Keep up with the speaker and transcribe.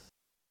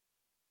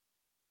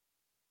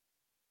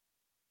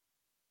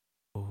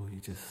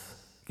just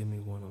give me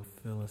one of them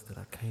feelings that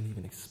I can't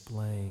even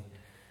explain.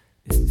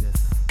 It's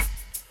just,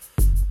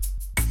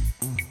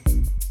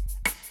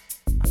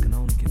 I can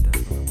only get that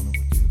feeling with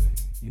you, baby.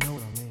 You know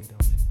what I mean,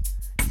 don't you?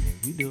 Yeah,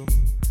 we do.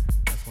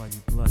 That's why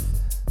you blushing.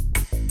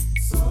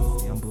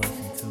 See, I'm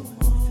blushing too.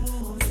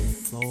 It's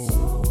just so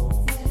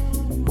long.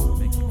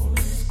 Make you want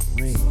to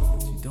scream,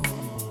 but you don't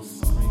really want to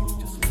scream. You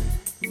just want to.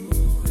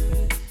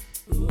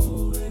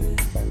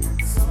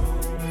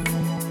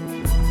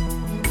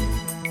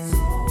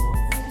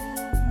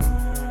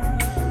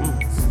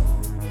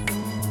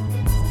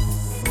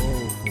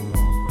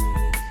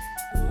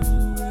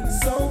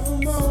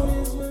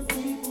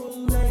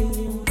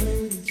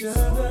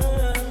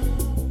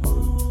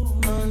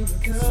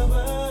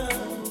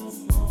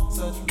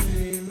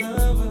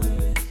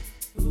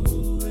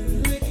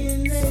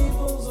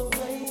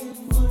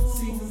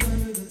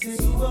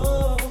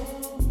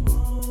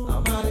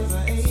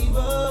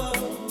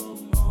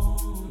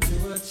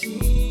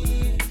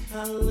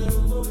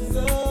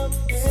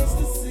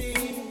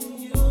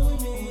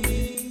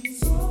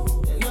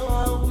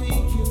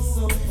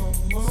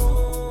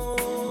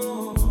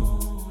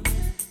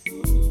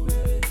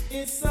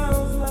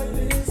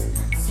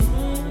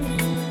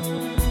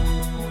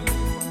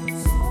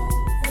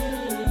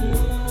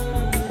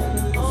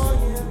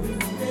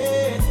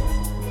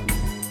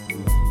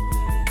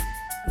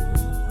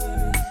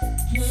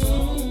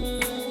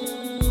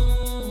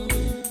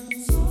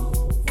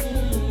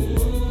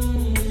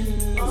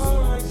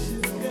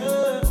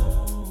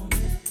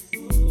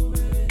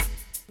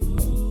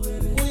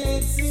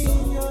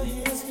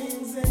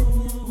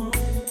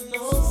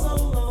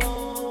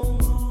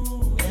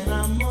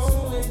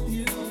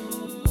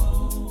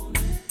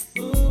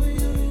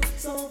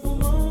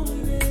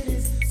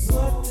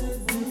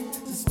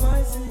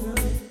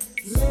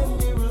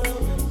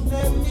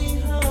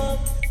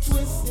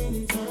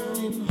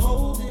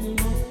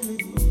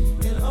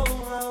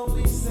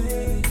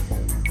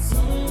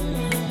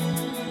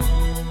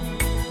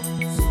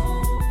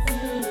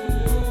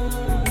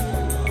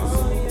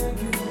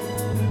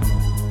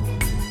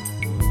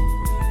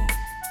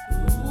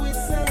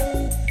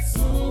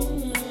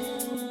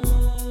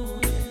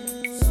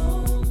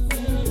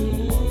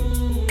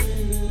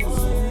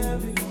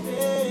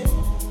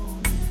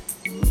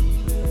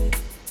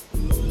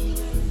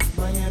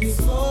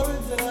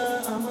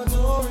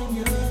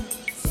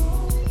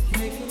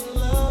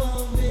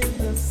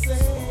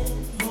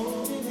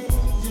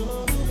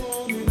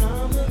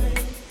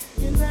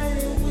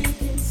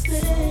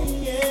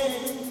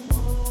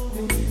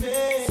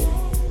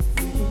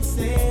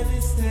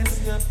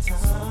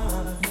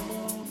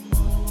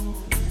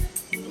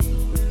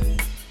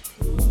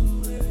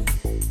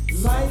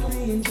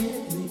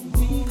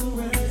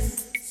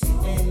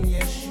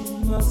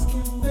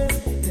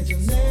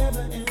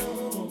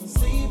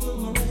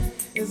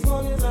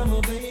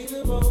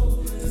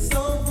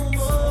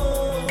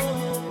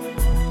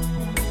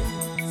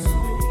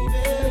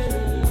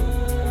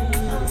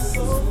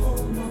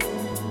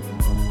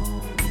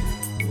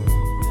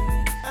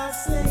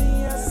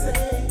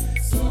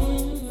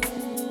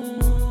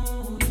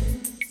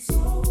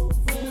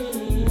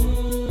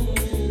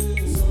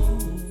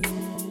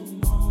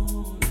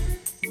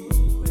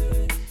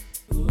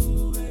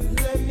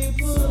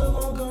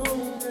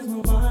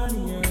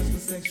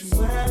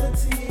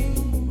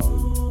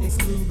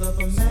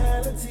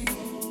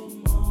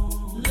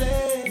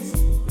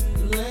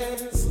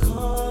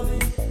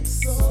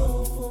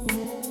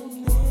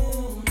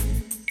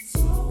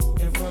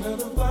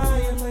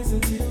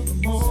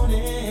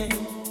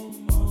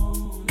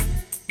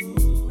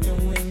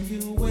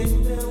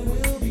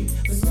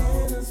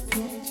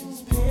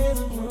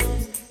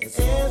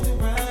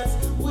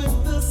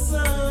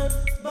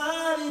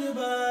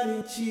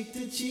 Cheek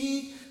to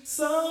cheek,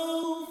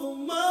 so for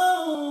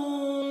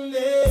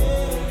morning.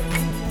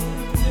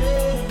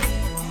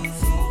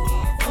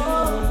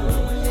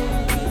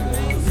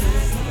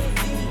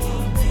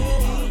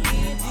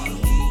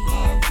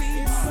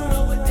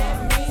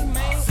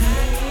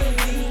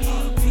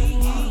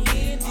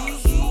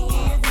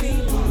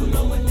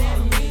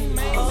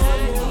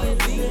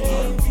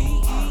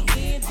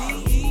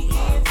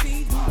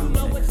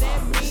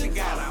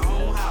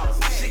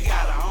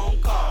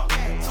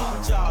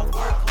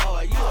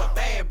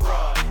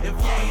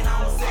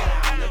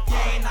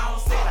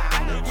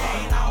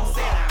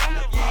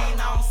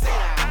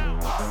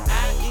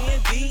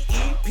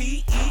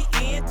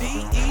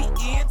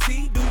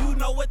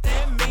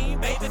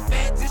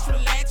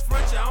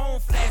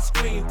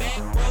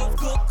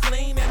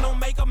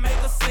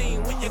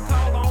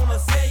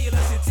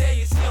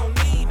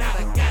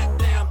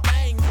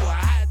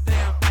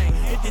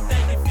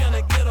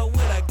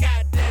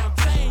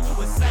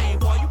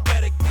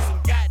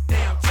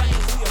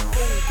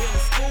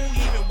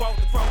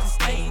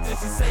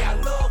 Say I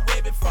love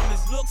Webbie from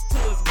his looks to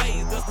his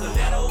ways.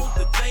 stilettos,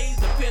 the J's,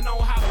 depend on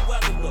how the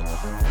weather look.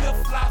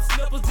 Flip-flop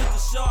slippers just to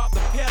show off the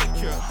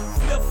pedicure.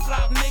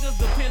 Flip-flop niggas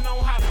depend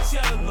on how the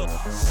cheddar look.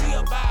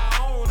 She'll buy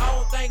her own, I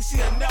don't think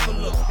she'll never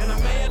look. And a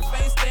man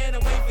face stand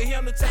and wait for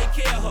him to take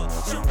care of her.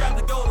 She'd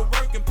rather go to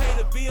work and pay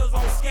the bills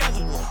on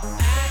schedule.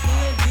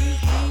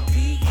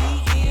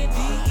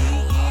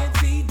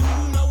 I-N-D-E-P-E-N-D-E-N-T. Do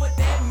you know what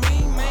that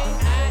mean,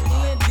 man?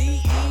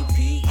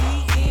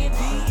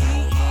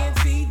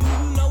 I-N-D-E-P-E-N-D-E-N-T. Do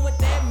you know what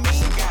that mean?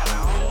 She got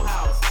her own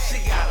house, she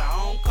got her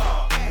own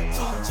car. 2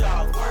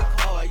 jobs, work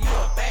hard, you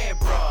a bad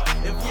broad.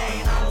 If you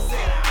ain't on,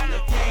 sit down.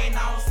 If you ain't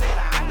on, sit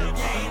down. If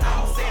you ain't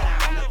on, sit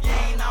down. If you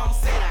ain't on,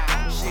 sit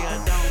down. She a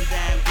dumb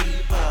damn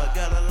diva,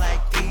 got her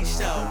like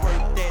Keisha.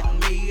 Work that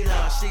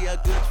meter, she a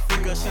good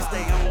freaker. She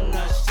stay on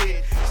her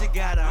shit, she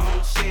got her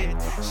own shit.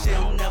 She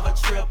don't never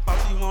trip, all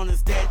she want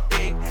is that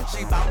dick.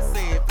 She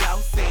bouncy,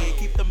 flousy,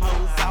 keep them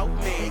hoes out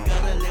me.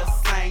 Got a little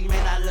slang,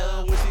 man, I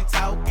love when she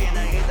talking.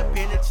 An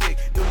independent chick,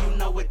 do you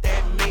know what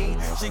that mean?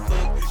 She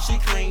cook, she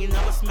clean,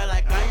 never smell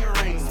like onion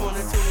rings. 22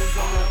 is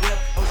on the whip,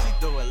 oh she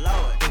do it,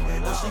 Lord.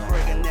 Oh she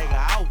break a nigga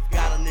out,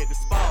 got a nigga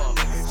spoiled.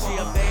 She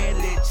a bad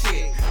little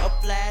chick, a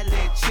fly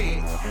little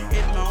chick.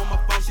 Hit me on my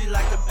phone, she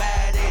like to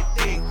buy that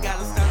dick. Got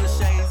a stunner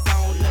shades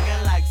on,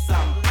 looking like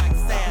something.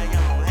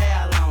 Stallion,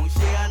 hair long,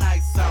 she a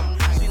nice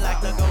something. She like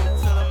to go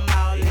to the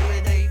mall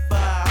every day for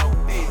her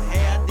outfit.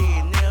 Hair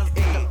did, nails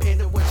did,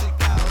 depending what she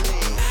call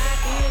it.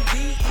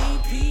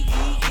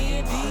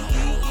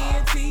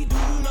 I-N-D-E-P-E-N-D-E-N-T. Do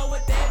you know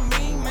what that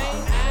mean, man?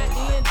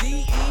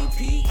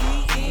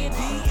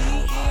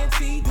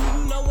 I-N-D-E-P-E-N-D-E-N-T. Do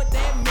you know what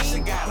that mean? She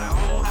got her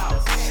own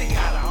house, she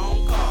got her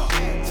own car.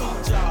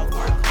 2 jobs,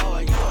 work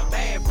hard, you a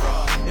bad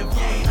broad. If you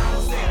ain't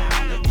on, sit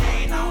down. If you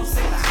ain't on,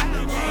 sit down.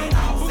 If you ain't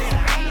on, sit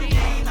down. If you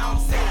ain't on,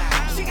 sit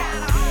down. She got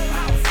her own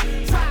house,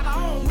 drive her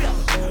own whip,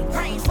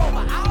 Range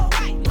Rover, all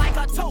white like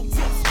her toe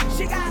tips.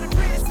 She got a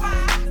pretty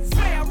smile,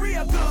 smell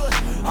real good.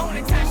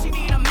 Only time she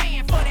need a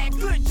man for that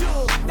good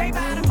jewel. They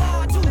buy the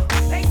bar too,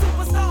 they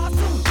superstars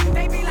too.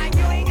 They be like,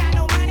 you ain't got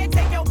no money,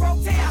 take your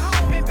broke tail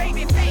home. And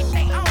baby, fake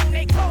they own,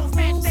 they clothes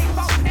match they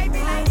phone. They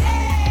be like,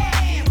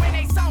 yeah, when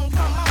they song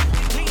come on.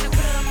 Leave the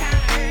club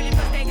kinda early,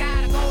 cause they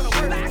gotta go to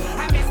work. I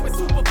mess with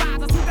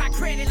supervisors who got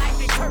credit like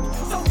they Turk.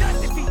 So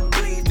Dusty feet,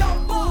 please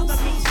don't bother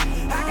me.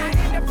 I got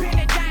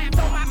independent dimes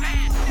on my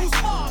mind, who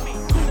spoil me?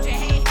 Coochie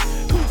head,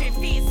 coochie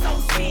feet so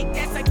sick.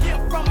 That's a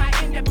gift from my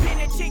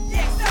independent chick.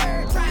 Yes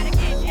sir, try to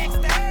get next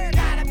to her.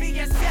 Gotta be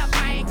yourself,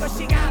 man, cause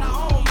she got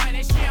her own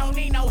money. She don't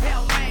need no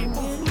help, man.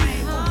 Boo,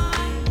 man.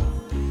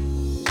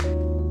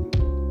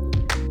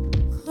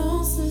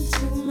 Closer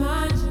to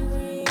my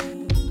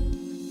dream.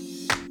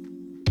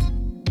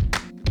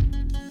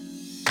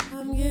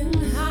 I'm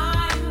getting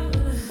higher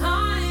and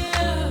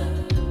higher.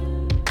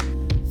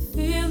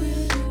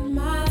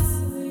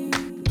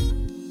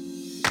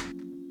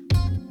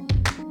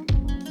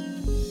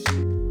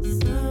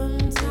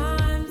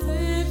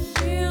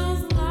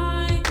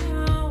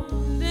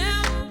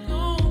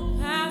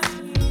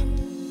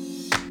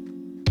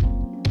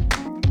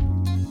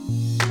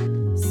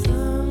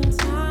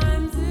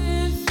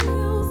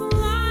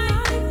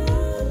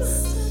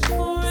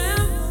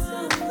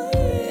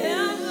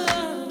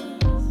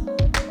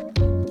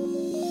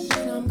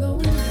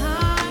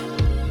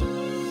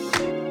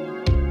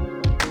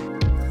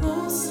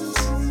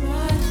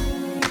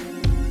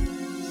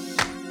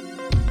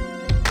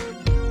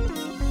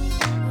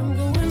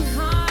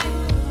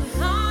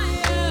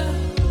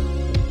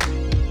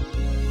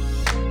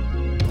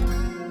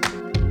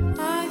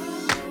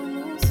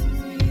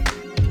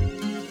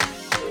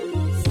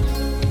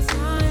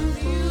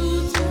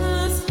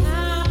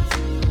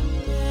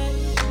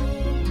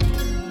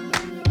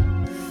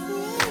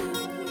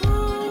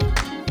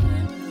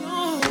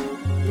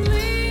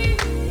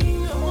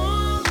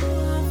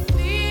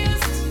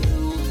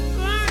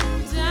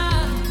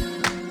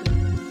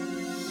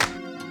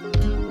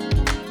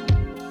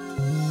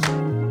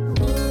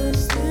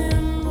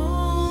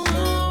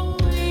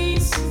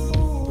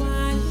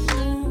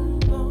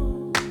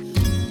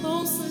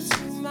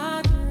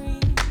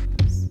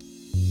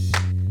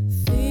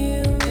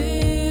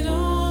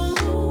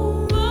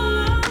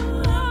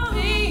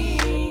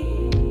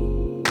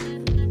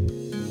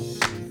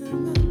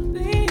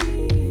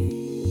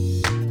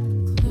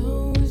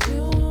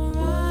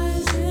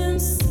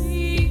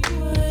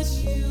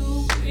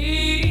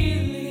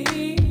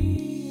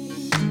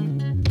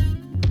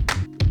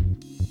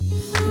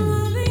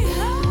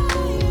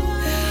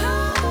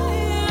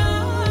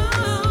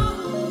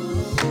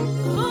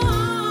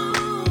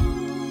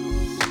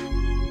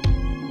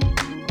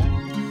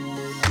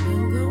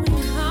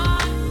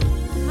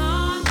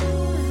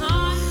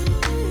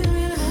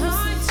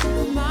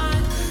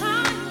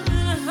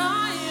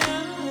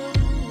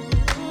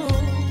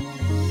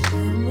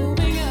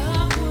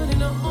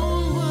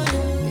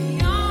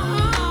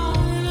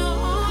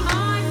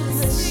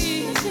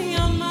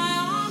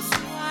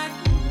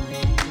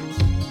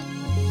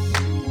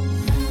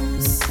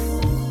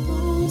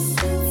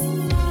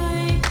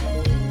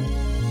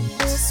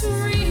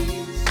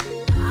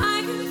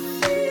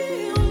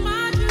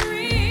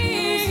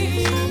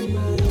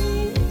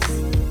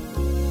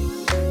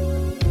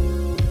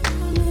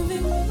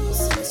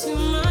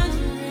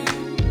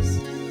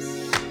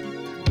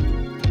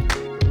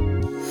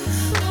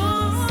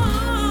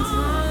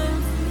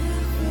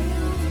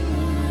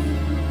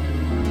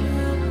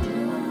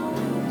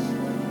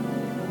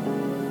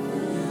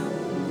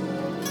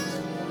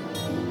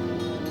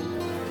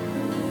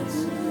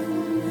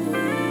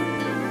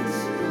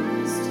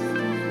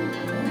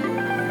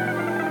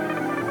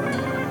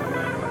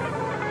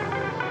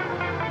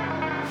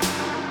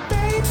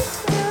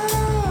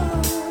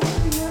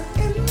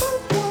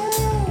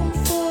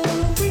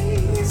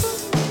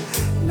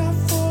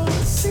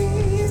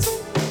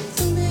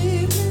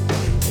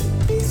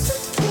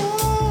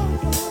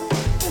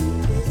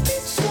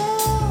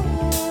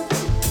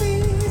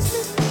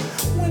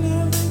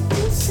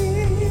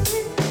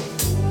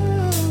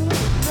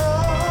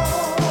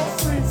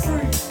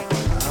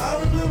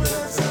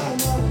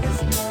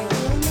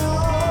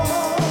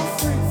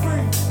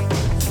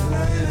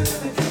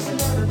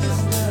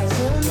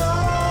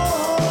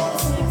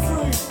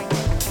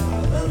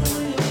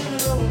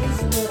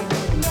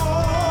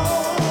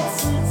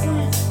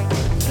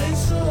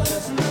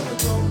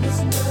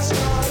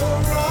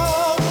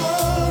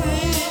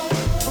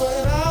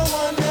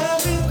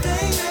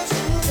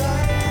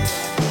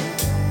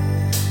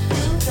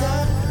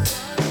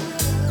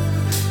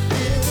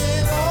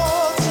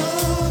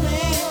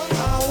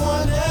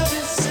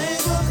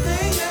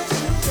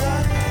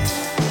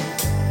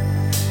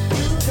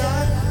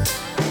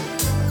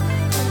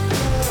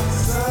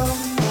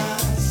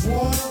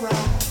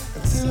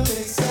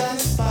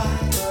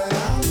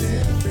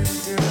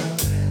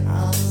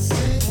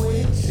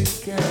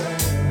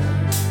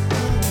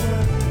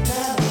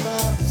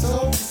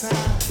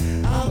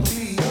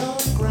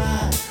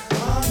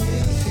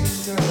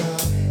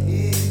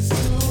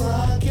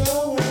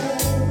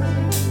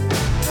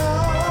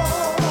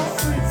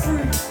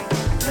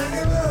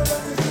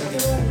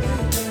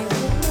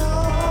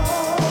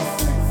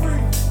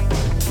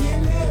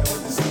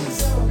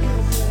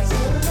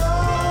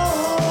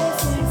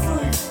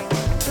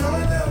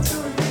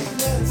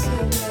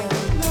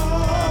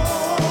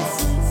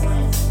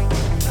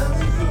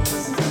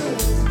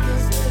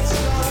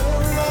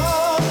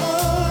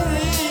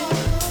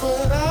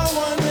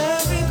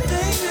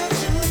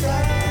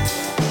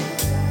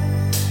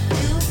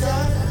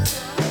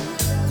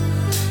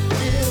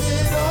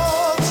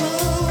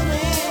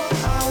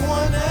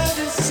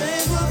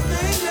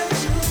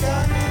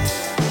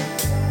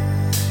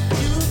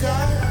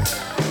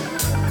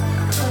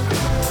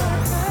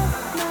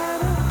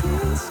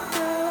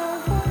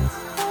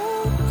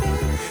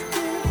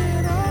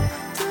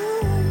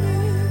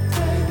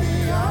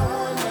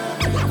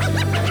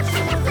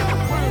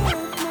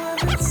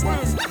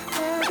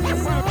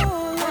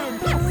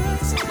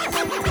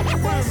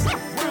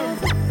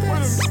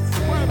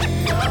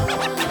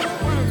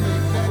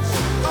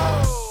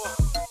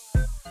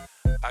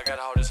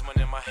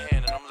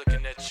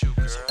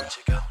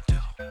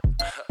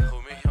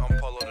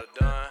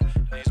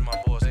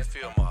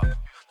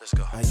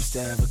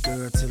 used to have a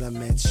girl till I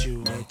met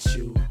you.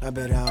 I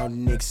bet all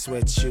niggas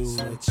sweat you.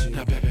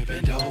 Now baby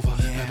bend over,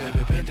 now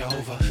baby bend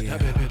over, now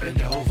baby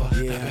bend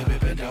over, now baby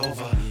bend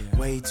over.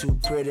 Way too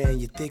pretty and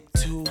you thick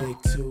too.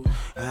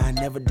 I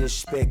never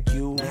disrespect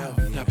you. Now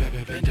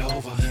baby bend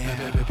over, now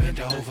baby bend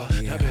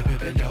over, now baby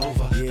bend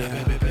over, now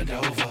baby bend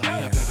over,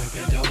 now baby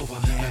bend over,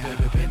 now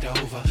baby bend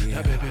over,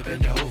 now baby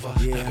bend over,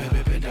 now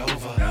baby bend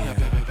over, now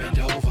baby bend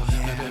over,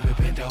 now baby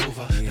bend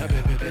over, now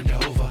baby bend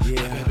over,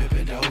 now baby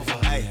bend over.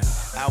 Hey,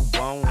 I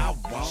won't.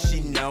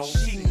 She know.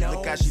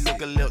 Look how she look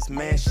her lips,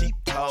 man. She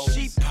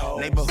pose.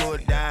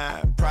 Neighborhood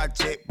dime,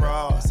 project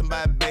bra.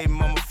 Somebody baby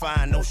mama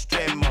fine, no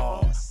stress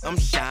marks. I'm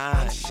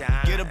shine.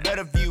 Get a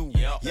better view.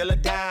 Yellow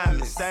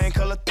diamonds, same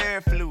color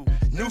Theraflu.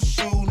 New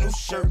shoe, new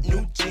shirt,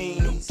 new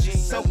jeans.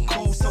 So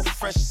cool, so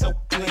fresh, so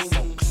clean.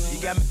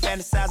 You got me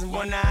fantasizing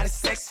one night of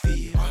sex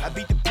feel. I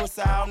beat the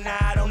pussy all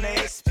night on the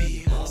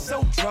XP.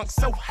 So drunk,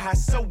 so high,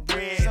 so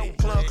red.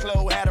 Club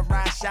Chloe had a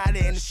ride shot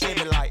in the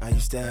Chevy like. I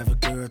used to have a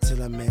girl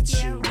till I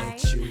met you.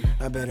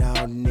 I bet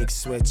all niggas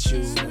sweat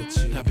you.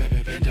 Now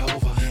baby bend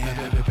over, now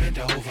baby bend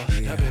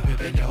over, now baby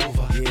bend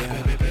over,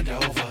 now baby bend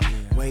over.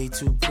 Way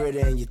too pretty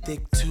and you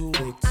thick too.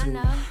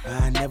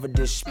 I never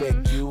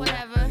disrespect you.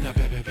 Whatever. Now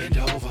baby bend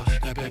over,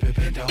 now baby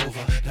bend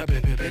over, now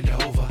baby bend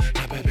over,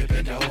 now baby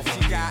bend over.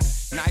 She got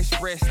nice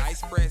breasts,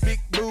 big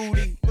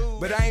booty,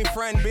 but I ain't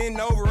frontin', bend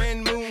over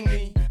and moon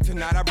me.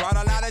 Tonight I brought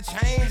a lot of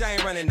change, I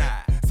ain't running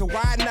out. So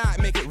why not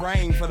make it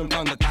rain for them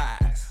thunder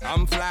thighs?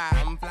 I'm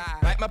fly,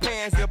 like my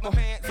pants zipper,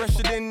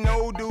 fresher than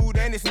no dude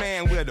and this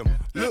man with them.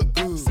 Look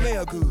good,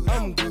 smell good,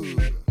 I'm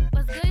good.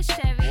 What's good,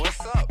 Chevy? What's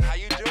up, how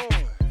you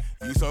doing?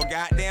 You so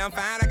goddamn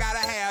fine, I gotta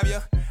have you.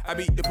 I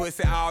beat the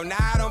pussy all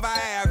night on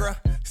Viagra.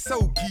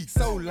 So geek,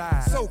 so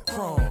live, so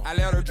chrome. I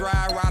let her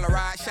drive while I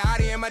ride, shot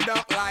in my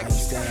dunk like. I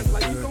used to have a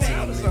girl till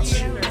I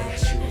met you.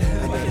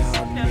 I bet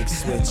all niggas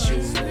sweat you.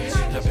 Now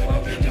baby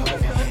bend over,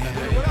 now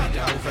baby bend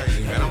over.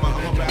 Man,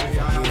 I'm back for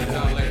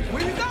y'all later.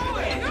 Where you going?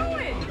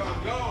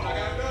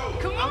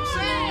 Come on.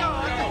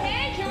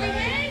 Hey, can we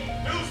hang?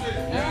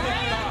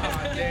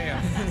 Damn.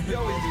 You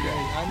always do that.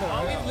 I know.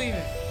 Always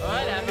leaving.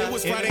 Whatever. It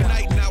was Friday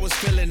night and I was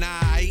feeling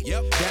aight.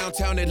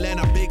 Downtown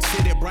Atlanta, big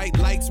city, bright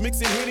lights.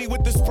 Mixing Henny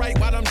with the Sprite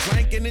while I'm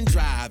drinking and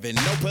driving.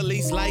 No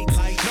police lights,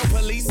 no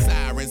police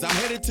sirens. I'm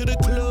headed to the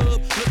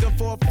club, looking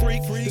for a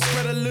freak.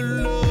 Spread a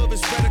little love and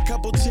spread a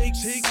couple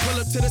cheeks. Pull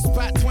up to the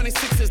spot,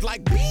 26 is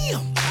like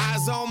bam.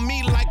 Eyes on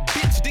me like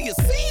bitch, do you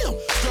see him?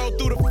 Stroll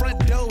through the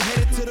front door,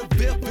 headed to the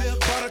VIP.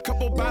 Bought a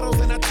couple bottles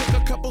and I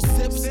took a couple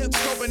sips.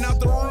 Scoping out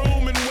the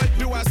room and what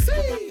do I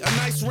see? A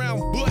nice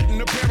round butt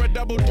and a pair of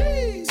double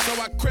D's.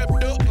 So I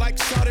crept up like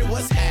shawty,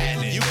 what's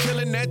happening? You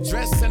killing that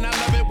dress and I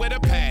love it with a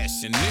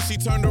passion. Then she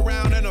turned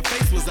around and her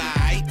face was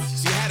aight.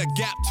 She had a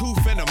gap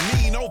tooth and a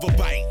mean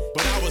overbite.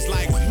 But I was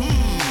like,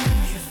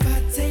 If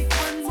I take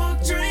one more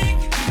drink,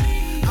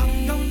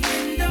 I'm gonna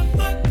end up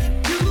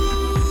fucking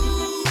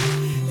you.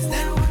 Is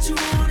that what you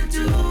wanna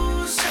do,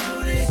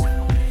 shawty?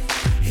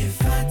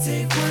 If I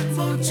take one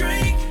more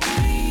drink,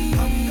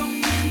 I'm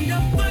gonna end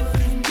up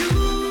fucking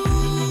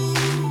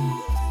you.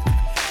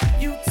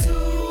 You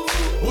too.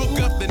 woke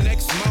up the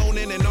next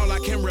morning and all I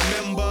can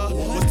remember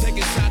was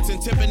taking shots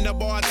and tipping the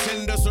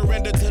bartender.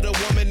 Surrender to the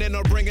woman and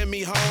her bringing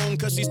me home.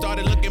 Cause she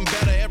started looking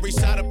better every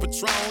shot of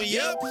Patron.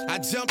 Yep, I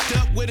jumped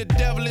up with a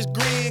devilish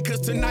grin.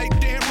 Cause tonight,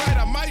 damn right,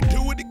 I might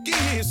do it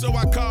again. So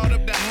I called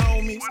up the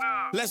homies.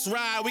 Let's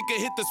ride, we can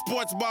hit the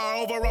sports bar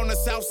over on the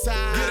south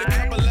side. Get a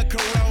couple of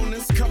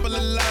Coronas, couple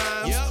of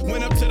limes.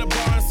 Went up to the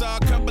bar and saw a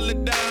couple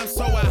of dimes.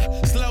 So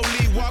I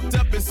slowly walked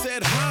up and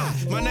said, hi,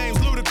 my name's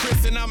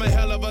Ludacris and I'm a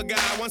hell of a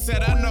guy. One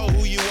said, I know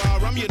who you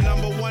are, I'm your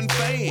 #1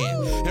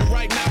 fan. And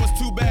right now it's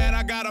too bad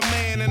I got a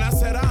man. And I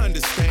said, I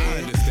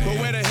understand. But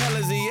where the hell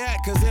is he at?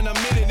 Cause in a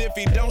minute if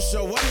he don't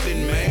show up,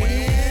 then man.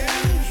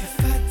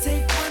 If I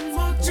take one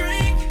more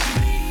drink,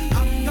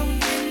 I'm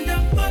gonna end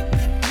up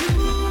fucking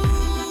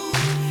you.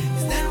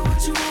 Is that what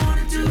you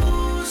wanna do,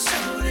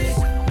 shawty?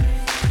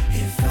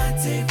 If I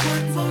take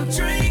one more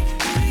drink,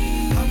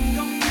 I'm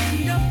gonna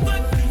end up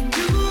fucking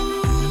you.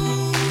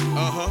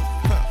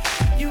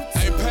 You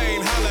Hey, too.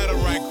 Payne, holla at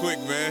him right quick,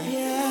 man.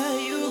 Yeah,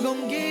 you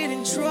gon' get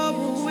in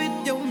trouble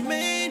with your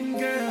man,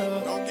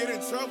 girl. Don't get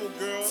in trouble,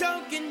 girl.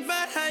 Talking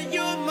about how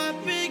you're my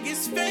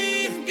biggest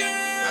fan, girl.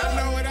 I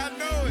know it, I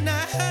know it.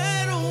 Now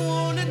I don't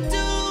wanna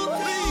do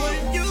what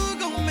you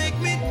gon' make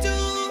me do.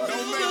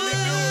 Don't make me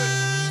do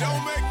it.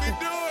 Don't make me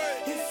do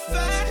it. If I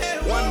had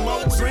One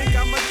more drink,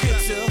 I'ma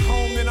get you.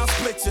 Home, then I'll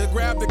split you.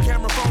 Grab the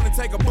camera phone and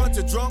take a bunch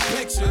of drunk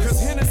pictures. Cause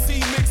Hennessy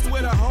mixed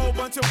with a whole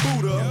bunch of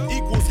Buddha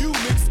equals you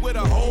mixed with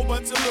a whole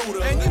bunch of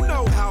Luda. And you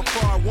know how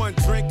far one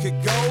drink could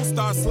go.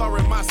 Start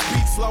slurring my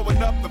speech,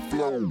 slowing up the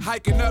flow.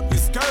 Hiking up your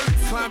skirt,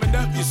 climbing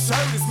up your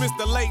shirt. It's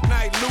Mr. Late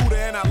Night Luda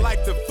and I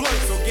like to flirt.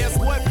 So guess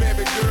what,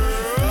 baby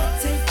girl?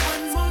 take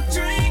one more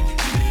drink,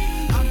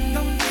 I'm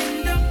gonna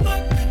end up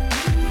fucking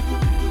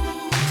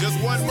you. Just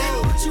one Is that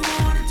more. what you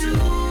wanna do,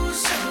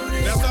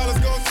 shawty? That's all it's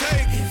gonna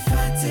take. If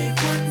I take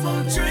one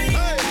more drink,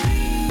 Hey.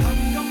 I'm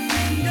gonna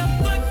end up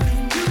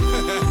fucking you.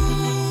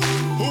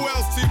 Who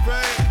else,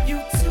 T-Pain? You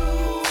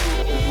too.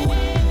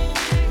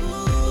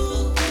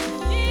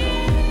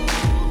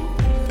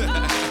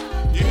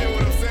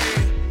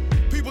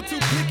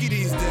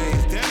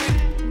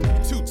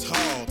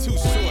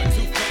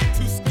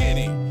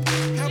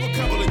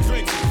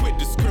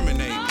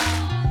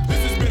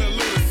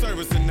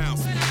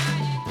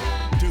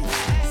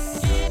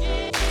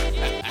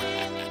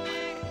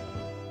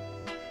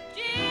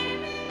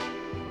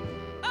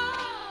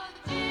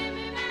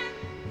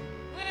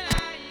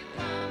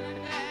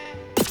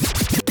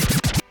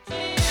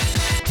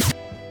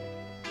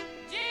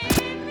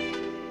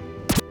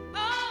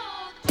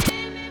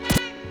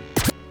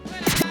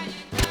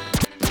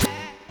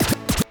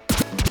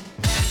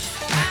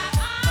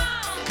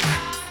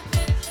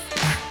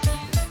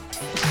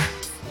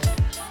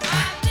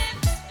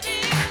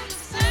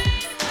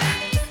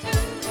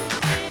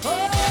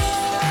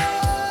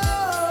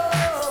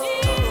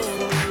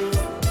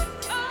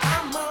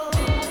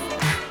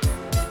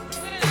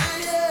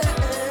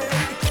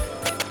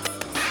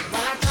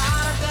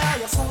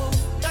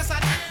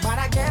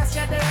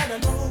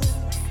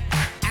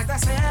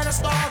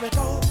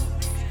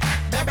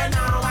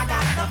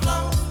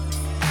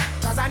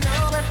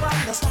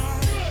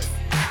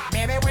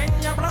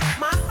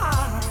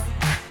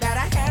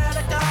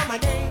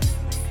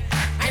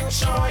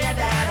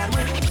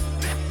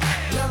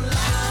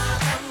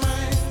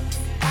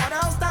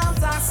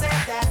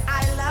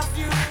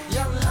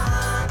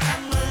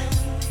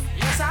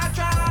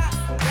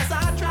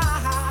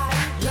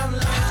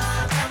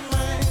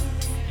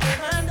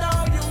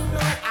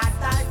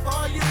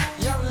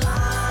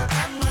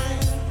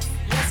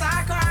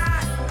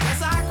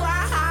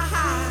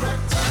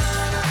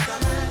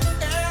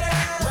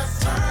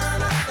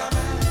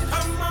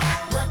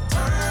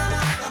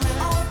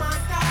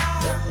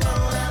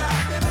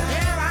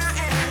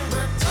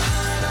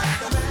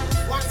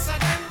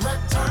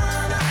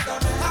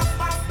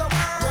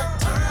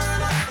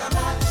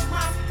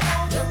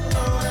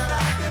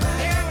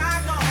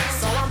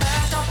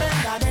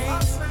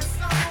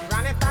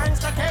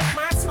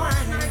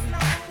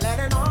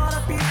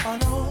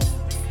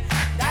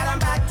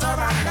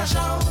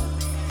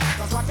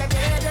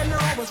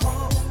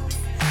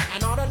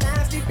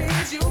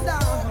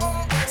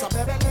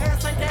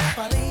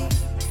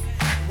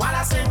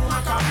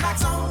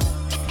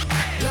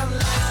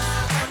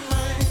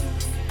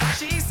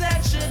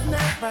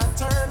 never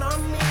turn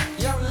on me.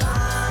 You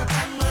lied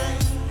to me,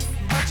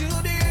 but you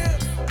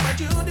did,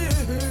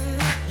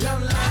 You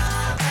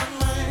lied to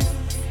me.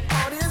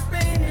 All this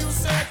pain you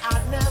said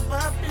I'd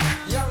never feel.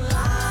 You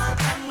lied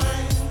to me,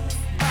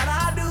 but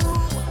I do.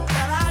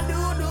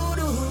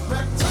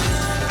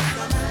 Return of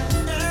the man,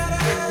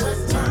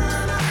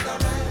 return of the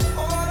man.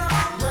 Hold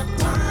on,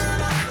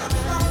 return of the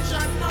man. Don't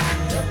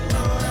you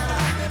know that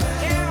I've been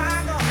here I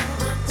go.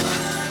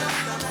 Return of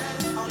the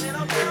man, a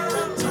little girl.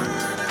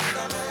 Return of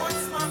the man,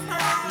 what's my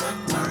pearl?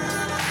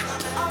 Return of the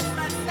man, up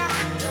and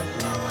down. You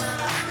know that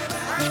I've been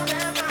right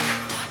there.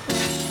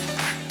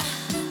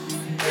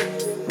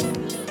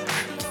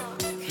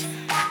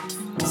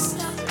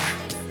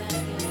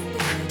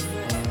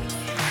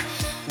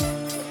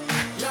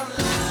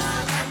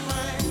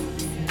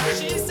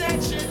 She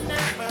said she'd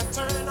never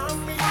turn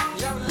on me.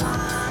 You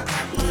lied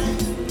to me.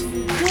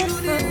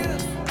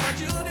 But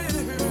you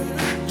did.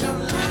 You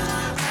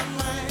lied to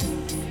me.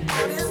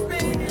 All this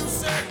pain you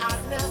said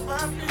I'd never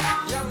feel.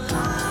 You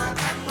lied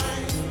to me.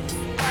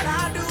 But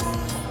I do.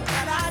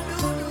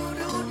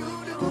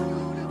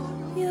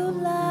 You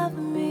love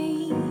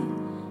me,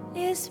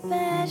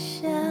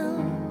 especially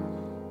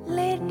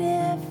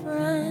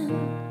different.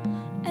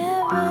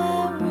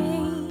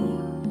 Every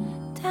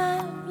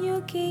time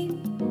you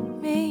keep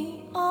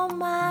me on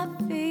my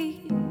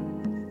feet,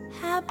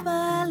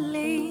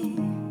 happily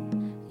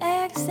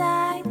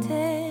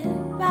excited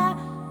by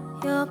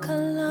your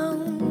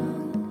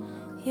cologne,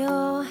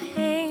 your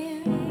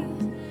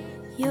hands,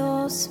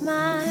 your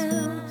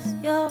smile,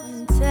 your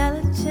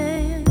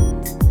intelligence.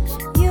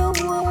 You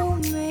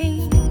wooed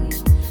me,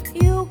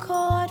 you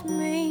caught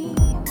me,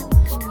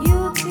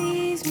 you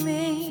tease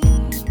me,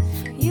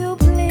 you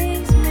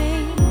please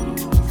me,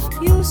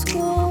 you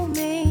school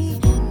me,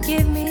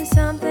 give me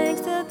some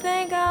things to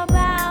think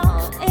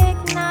about,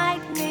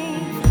 ignite me,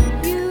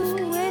 you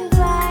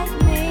invite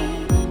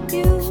me,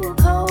 you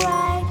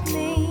co-write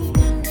me,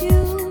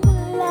 you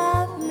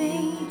love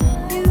me,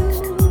 you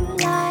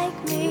like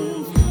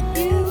me,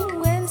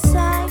 you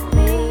incite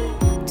me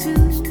to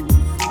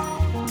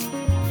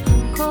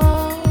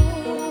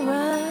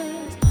chorus.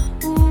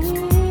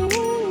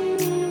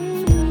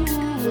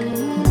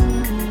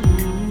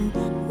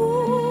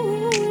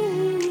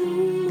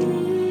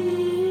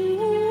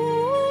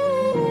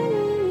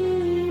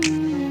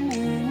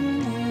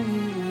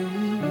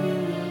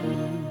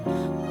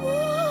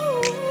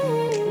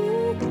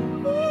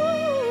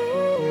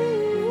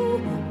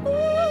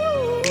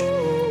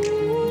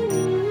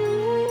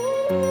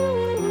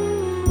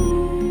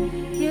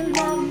 You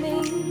love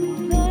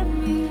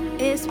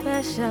me,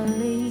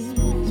 especially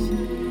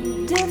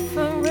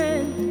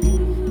different.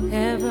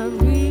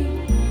 Every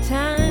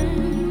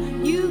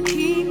time you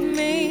keep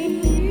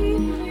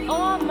me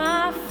on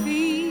my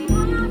feet,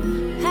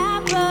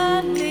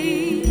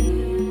 happily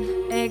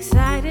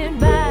excited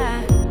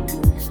by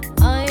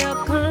all your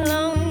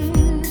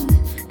cologne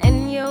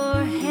and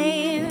your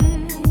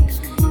hand,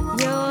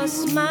 your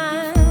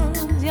smile,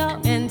 your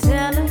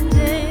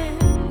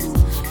intelligence.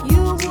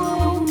 You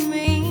wooed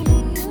me,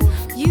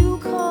 you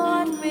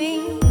caught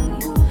me,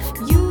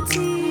 you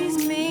tease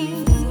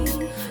me,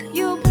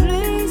 you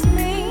please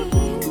me,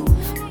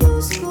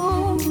 you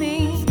school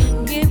me,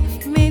 give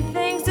me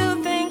things to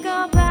think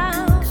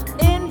about,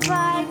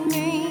 invite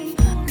me,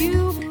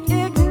 you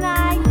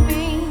ignite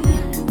me,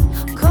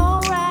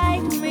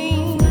 co-write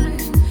me,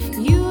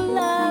 you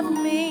love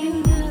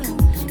me,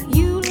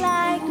 you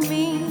like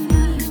me,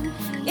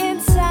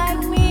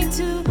 incite me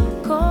to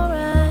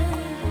chorus.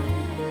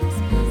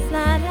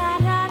 La da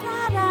da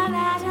da da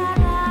da da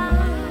da.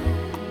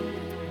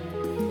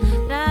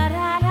 Da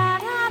da da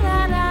da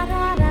da da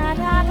da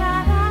da da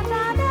da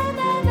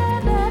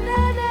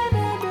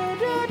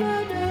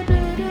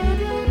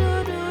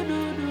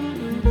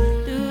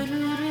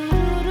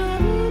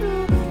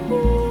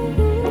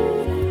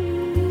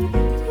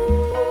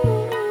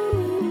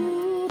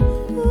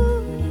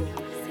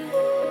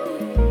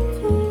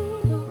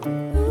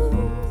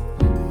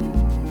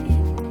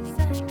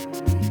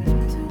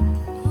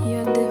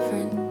You're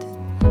different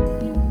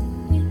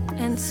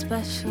and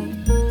special.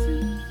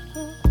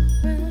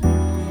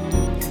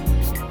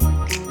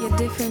 You're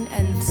different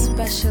and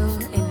special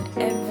in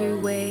every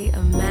way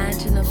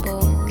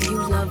imaginable. You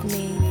love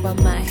me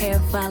from my hair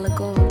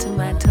follicle to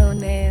my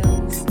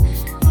toenails.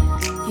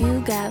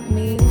 You got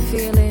me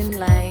feeling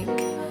like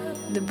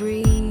the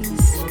breeze,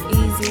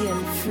 easy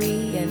and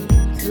free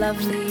and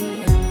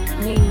lovely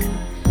and me.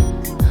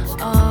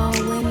 Oh,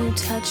 when you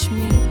touch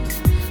me,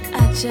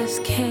 I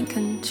just can't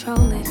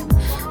control it.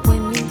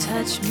 When you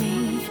touch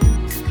me,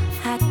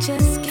 I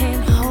just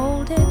can't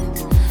hold it.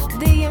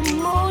 The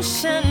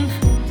emotion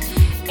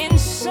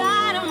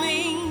inside of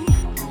me,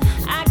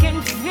 I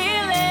can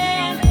feel it.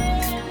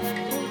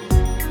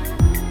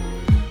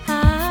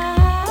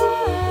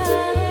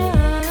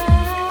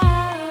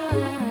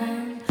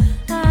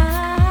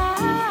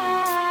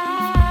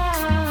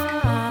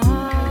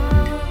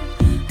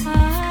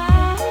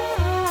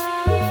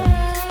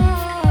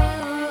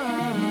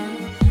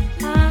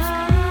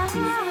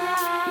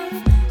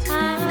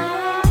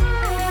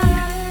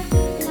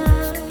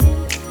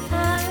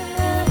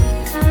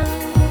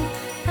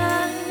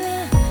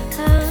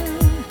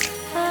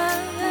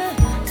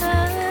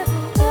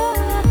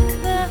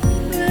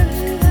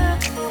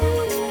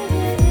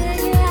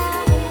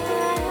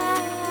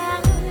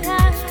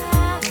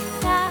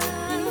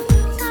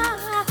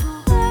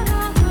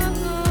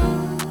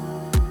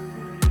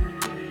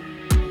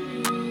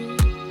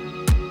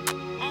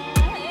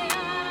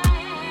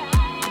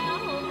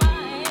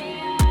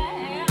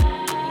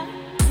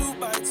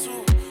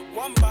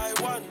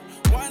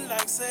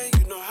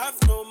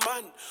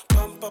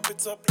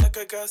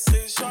 like a gas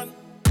station.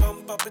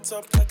 Pump up it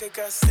up like a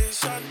gas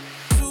station.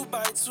 2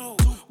 by 2,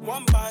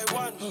 1 by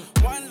 1.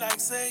 One like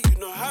say you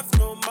don't have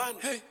no man.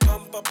 Hey.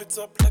 Pump up it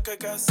up like a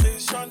gas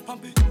station.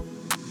 Pump it.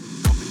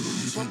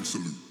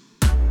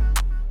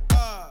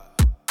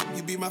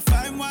 You be my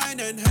fine wine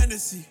and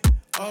Hennessy.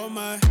 Oh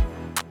my.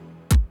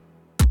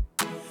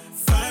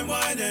 Fine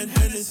wine and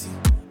Hennessy.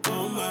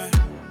 Oh my.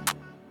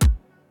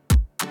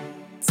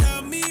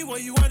 Tell me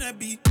what you wanna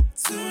be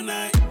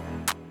tonight.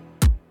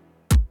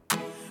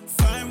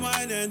 Fine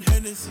wine and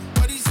Hennessy.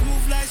 Body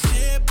smooth like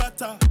shea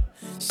butter.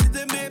 She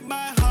done make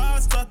my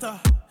heart stutter.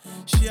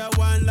 She a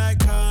wine like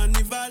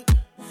carnival.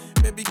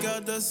 Baby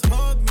girl, just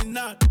hold me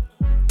not.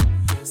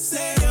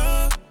 Say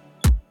yo,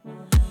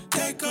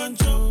 take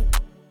control.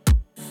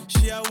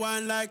 She a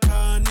wine like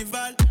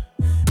carnival.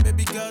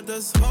 Baby girl,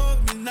 just hold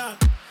me not.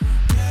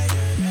 Yeah,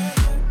 yeah, yeah.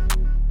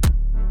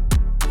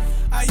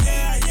 Ah,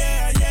 yeah,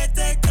 yeah, yeah,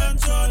 take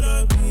control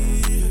of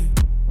me.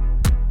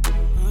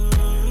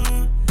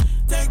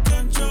 Take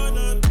control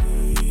of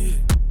me.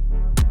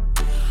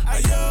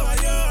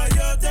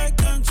 Ayo, take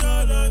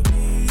control of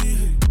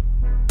me.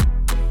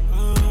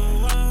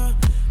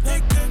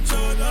 Take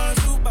control of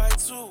 2 by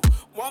 2,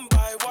 1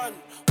 by 1.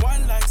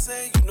 One like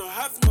say you don't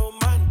have no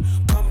man.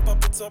 Pump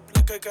up it up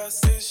like a gas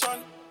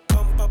station.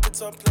 Pump up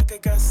it up like a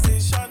gas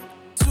station.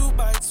 2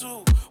 by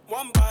 2,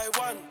 1 by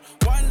 1.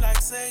 One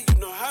like say you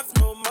don't have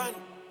no man.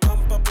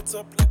 Pump up it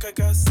up like a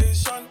gas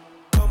station.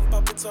 Pump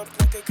up it up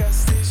like a gas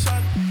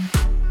station.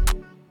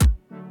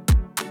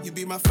 You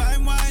be my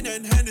fine wine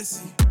and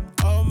Hennessy.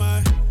 Oh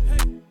my.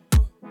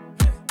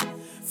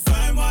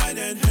 Fine wine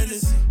and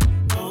Hennessy.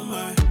 Oh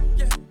my.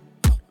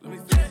 Let me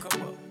fill a cup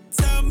up.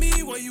 Tell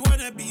me what you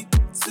wanna be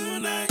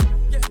tonight.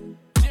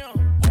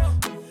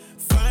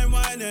 Fine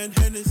wine and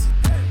Hennessy.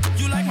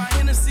 You like my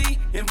Hennessy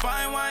and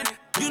fine wine.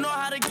 You know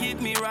how to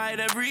get me right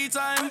every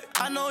time.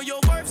 I know your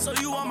worth, so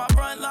you on my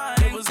front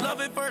line. It was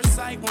love at first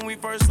sight when we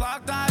first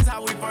locked eyes.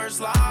 How we first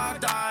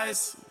locked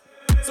eyes.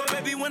 So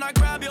baby, when I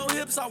grab your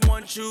hips, I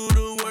want you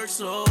to work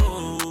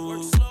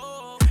slow.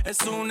 As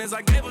soon as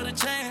I gave her the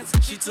chance,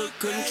 she took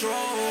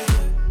control.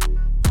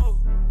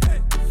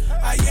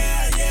 Ah,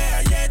 yeah,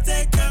 yeah, yeah,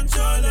 take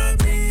control of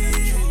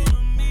me.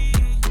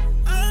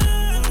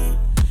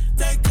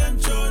 Take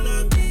control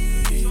of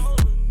me.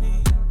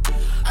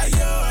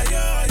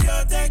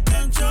 Ayo, take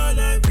control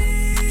of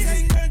me.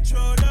 Take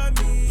control of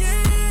me.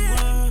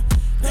 Yeah.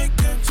 Take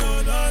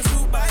control of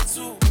 2 by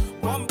 2,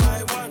 1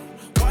 by 1.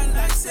 One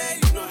like say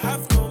you don't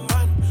have no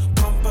man.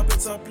 Pump up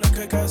it up like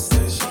a gas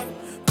station.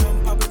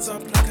 Pump up it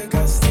up like a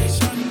gas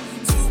station.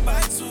 2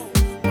 by 2,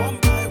 1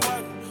 by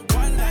 1.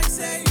 One like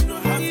say you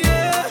don't have no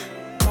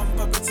man. Pump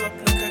up it up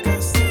like a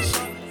gas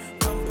station.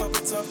 Pump up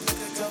it up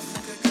like a gas.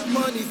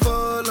 Money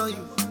fall on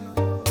you.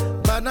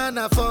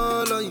 Banana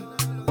fall on you.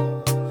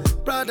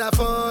 Prada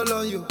fall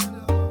on you.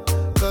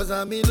 Cause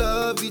I'm in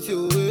love with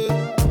you.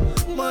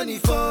 Money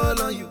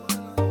fall on you.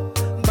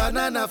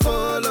 Banana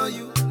fall on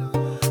you.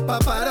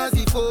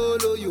 Paparazzi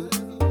follow you.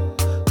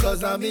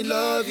 Cause I'm in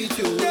love with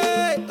you.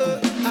 Hey,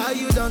 are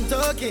you done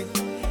talking?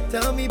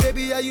 Tell me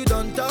baby, are you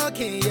done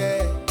talking?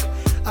 Yeah.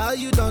 Are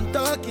you done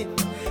talking?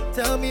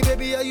 Tell me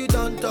baby, are you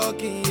done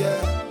talking?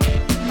 Yeah.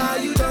 Are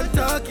you done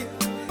talking?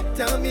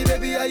 Tell me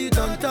baby, are you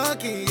done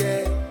talking?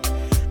 Yeah.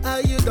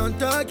 Are you done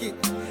talking?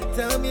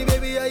 Tell me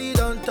baby, are you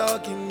done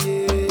talking?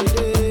 Yeah.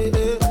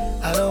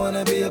 I don't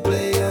wanna be a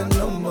player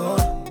no more.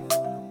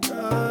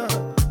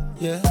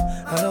 Yeah.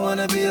 I don't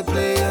wanna be a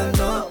player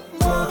no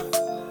more.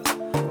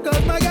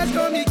 Cause my guys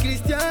call me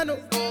Cristiano,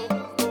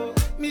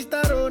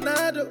 Mr.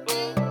 Ronaldo,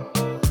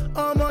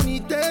 I'm on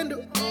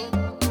Nintendo.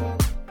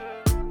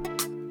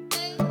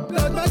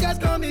 Cause my guys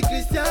call me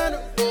Cristiano,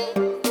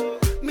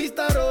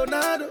 Mr.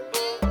 Ronaldo,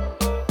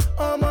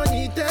 I'm on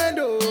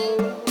Nintendo.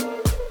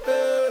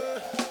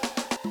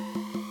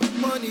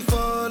 Money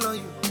fall on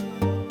you,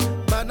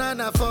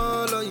 banana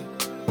fall on you,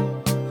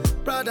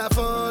 Prada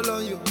fall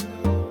on you.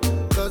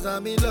 Cause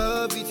I'm in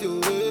love with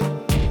you.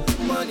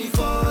 Money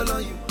fall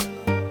on you,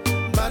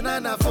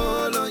 banana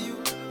fall on you,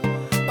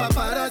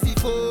 paparazzi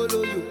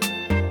follow you.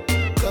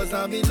 Cause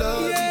I'm in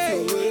love with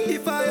you.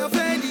 If I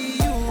offend you,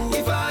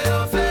 if I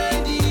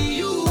offend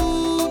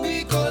you,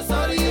 because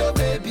sorry oh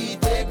baby,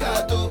 take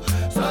out.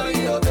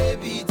 Sorry oh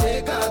baby,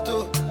 take out.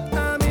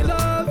 I'm in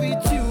love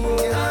with you,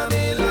 I'm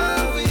in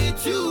love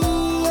with you.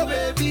 Oh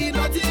baby,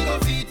 nothing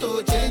of it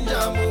to change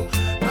amo.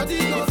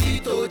 Nothing of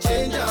it to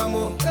change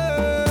amo.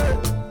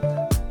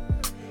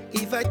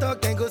 If I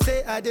talk, then go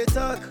say I dey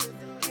talk.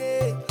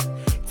 Yeah.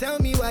 Tell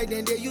me why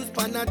then they use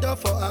Panadol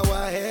for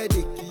our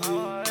headache.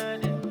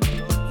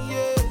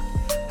 Yeah.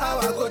 How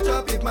I go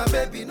chop if my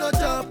baby no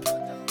chop?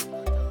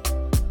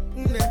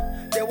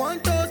 They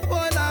want to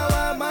spoil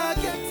our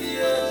market.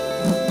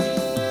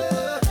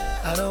 Yeah.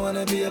 I don't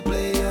wanna be a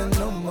player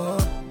no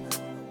more.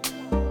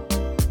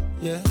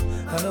 Yeah.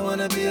 I don't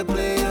wanna be a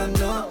player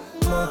no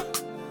more.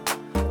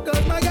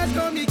 Cause my guys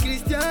call me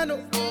Cristiano,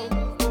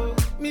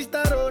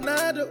 Mr.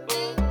 Ronaldo,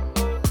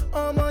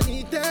 I'm on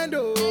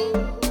Nintendo.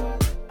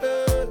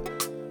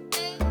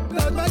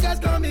 Cause my guys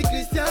call me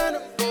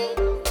Cristiano,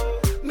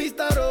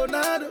 Mr. Ronaldo.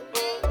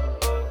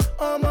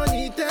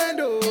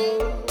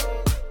 oh.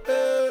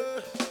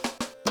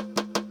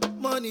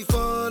 Money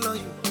fall on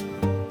you,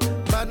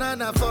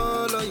 banana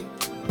fall on you,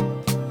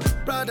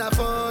 Prada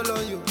fall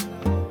on you,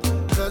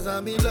 cause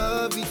I'm in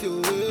love with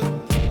you.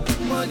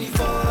 Money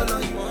fall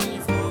on you,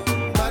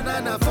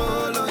 banana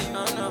fall on you,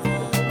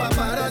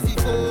 paparazzi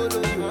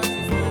follow you,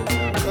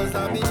 cause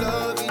I'm in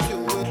love with you.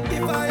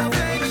 If I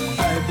offend you,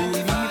 I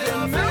believe in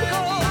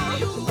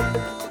you.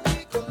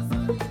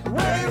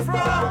 Where you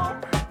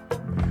from?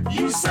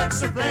 You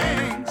sexy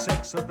thing,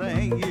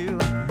 you.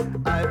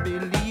 I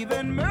believe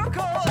in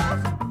miracles.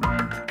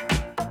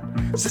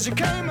 Since you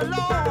came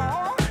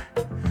along,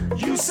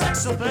 you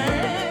sexy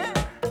thing.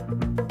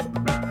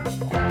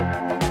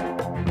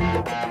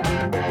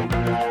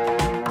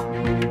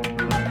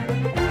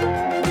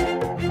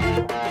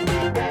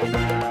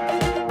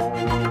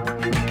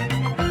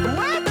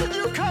 Where did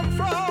you come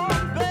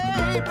from,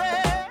 baby?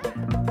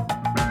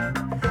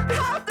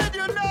 How did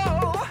you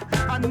know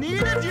I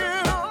needed you?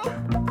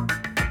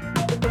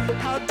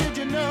 How did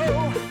you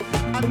know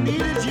I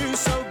needed you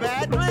so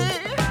badly?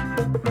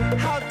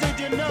 How did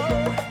you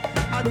know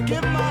I'd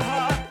give my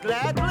heart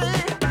gladly?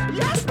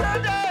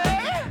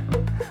 Yesterday,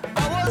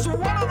 I was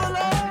one of the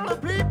lonely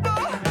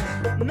people.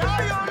 Now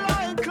you're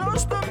lying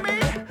close to me,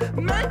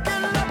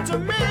 making love to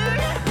me.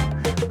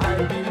 I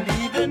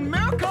believe in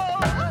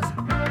miracles.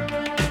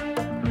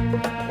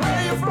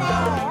 Where you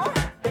from?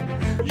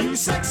 You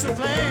sexy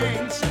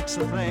thing,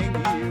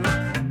 you.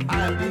 I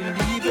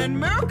believe in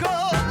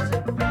miracles.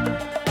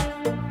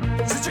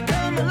 Since you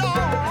came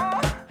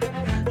along,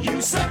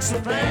 you sexy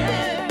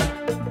thing.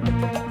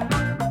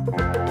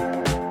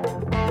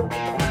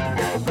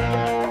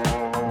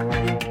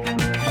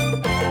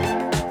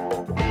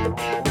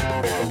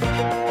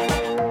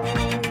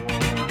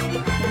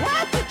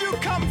 Where did you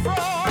come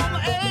from,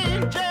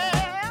 angel?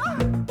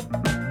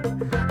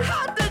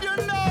 How did you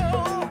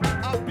know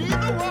I'd be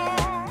the one?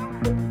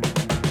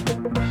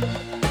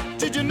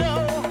 Did you know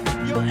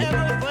you're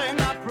everything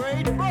I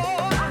prayed for?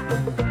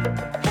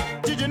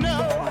 Did you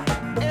know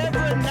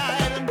every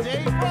night and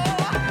day for?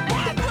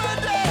 Every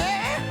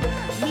day,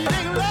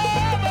 needing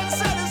love and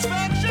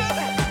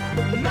satisfaction.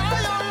 Now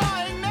you're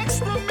lying next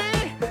to me,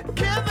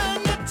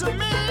 giving it to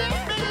me.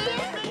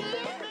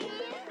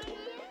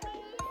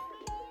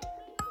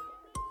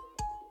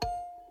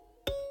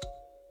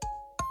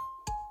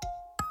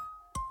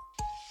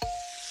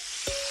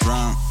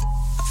 Drunk,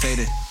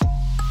 faded,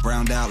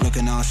 browned out,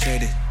 looking all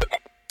shaded.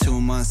 2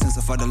 months since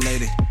I fucked a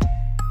lady.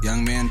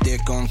 Young man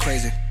dick going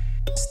crazy.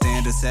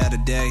 Standard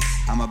Saturday,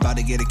 I'm about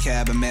to get a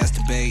cab and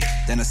masturbate.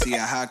 Then I see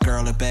a hot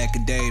girl at back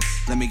of Dave.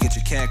 Let me get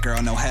your cat,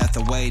 girl, no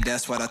Hathaway.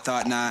 That's what I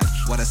thought, not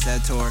what I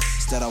said to her.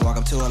 Instead I walk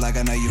up to her like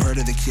I know you heard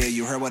of the kid.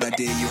 You heard what I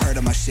did, you heard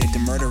of my shit, the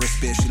murderous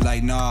bitch. She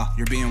like, nah,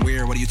 you're being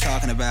weird, what are you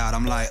talking about?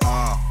 I'm like,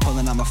 oh,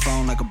 pulling out my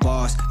phone like a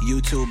boss.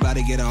 YouTube about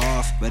to get her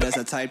off. But as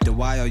I type the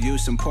YOU,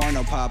 some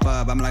porno pop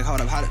up. I'm like,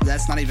 hold up,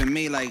 that's not even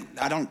me. Like,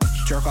 I don't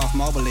jerk off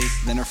mobily.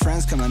 Then her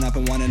friends coming up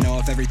and wanna know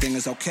if everything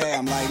is okay.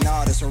 I'm like,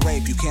 nah, this a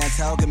rape, you can't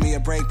tell, give me a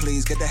break,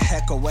 please. Get the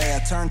heck away. I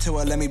turned to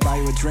her, let me buy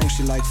you a drink.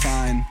 She like,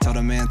 fine. Told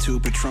a man 2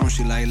 Patron,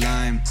 she like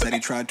lime. Said he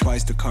tried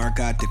twice, the car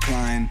got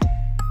declined.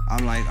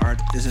 I'm like,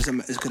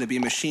 could it be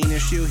a machine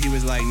issue? He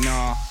was like,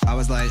 no. I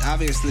was like,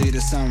 obviously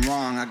there's something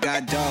wrong. I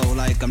got dough,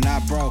 like I'm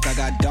not broke. I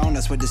got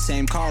donuts with the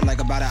same card like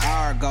about an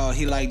hour ago.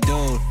 He like,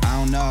 dude, I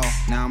don't know.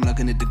 Now I'm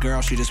looking at the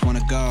girl, she just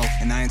wanna go.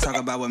 And I ain't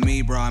talking about with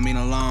me, bro, I mean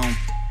alone.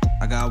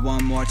 I got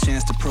one more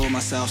chance to prove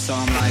myself, so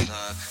I'm like,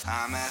 look,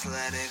 I'm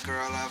athletic,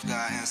 girl, I've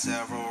gotten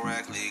several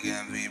rec league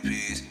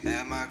MVPs.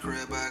 At my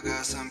crib, I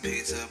got some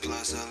pizza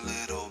plus a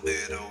little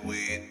bit of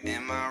weed.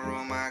 In my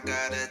room, I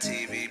got a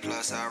TV,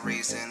 plus I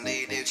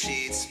recently did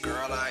sheets.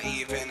 Girl, I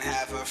even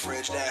have a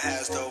fridge that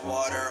has the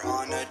water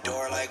on the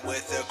door, like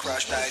with the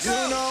crushed ice. You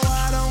know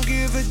I don't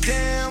give a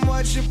damn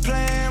what you're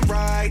playing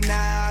right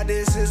now.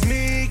 This is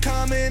me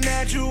coming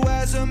at you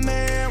as a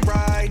man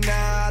right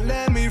now.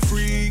 Let me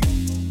free.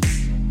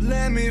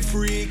 Let me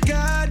free,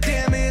 God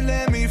damn it,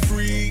 let me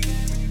free.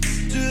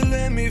 Just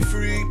let me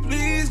free,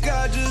 please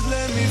God, just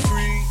let me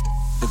free.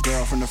 The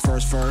girl from the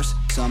first verse,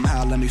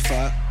 somehow let me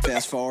fuck.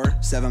 Fast forward,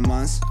 7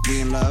 months, we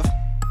in love.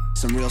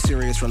 Some real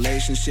serious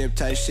relationship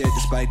type shit.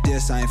 Despite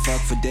this, I ain't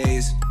fucked for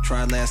days.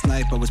 Tried last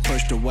night but was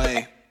pushed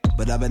away.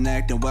 But I've been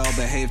acting well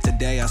behaved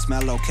today. I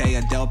smell okay,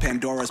 Adele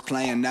Pandora's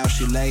playing. Now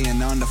she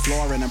laying on the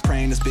floor and I'm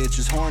praying this bitch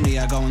is horny.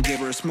 I go and give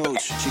her a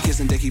smooch. She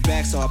kissing Dickie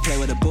back so I play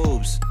with her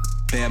boobs.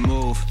 Bad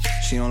move,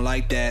 she don't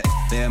like that.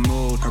 Bad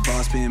mood, her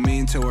boss being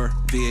mean to her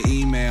via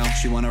email.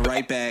 She wanna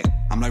write back.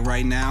 I'm like,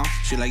 right now?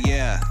 She like,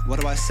 yeah.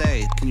 What do I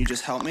say? Can you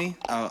just help me?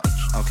 Oh,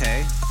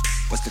 okay.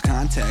 What's the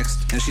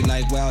context? And she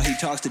like, well, he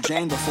talks to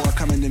Jane before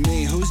coming to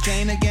me. Who's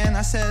Jane again?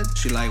 I said.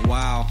 She like,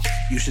 wow,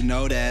 you should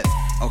know that.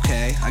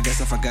 Okay, I guess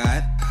I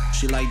forgot.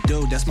 She like,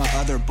 dude, that's my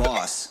other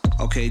boss.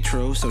 Okay,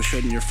 true, so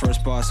shouldn't your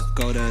first boss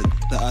go to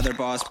the other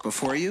boss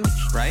before you,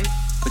 right?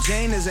 But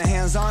Jane isn't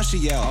hands-on, she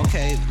yelled.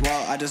 Okay,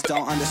 well, I just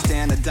don't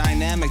understand the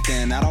dynamic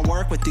then. I don't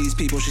work with these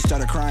people, she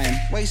started crying.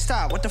 Wait,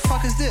 stop, what the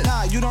fuck is this?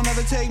 Nah, you don't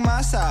ever take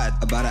my side.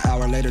 About an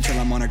hour later till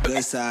I'm on her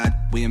good side.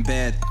 We in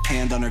bed,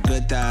 hand on her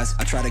good thighs.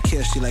 I try to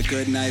kiss, she like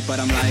good night, but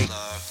I'm like, look,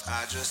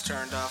 I just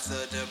turned off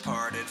The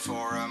Departed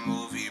for a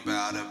movie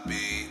about a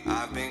bee.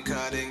 I've been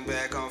cutting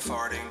back on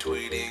farting,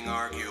 tweeting,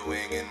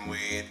 arguing, and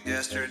weed.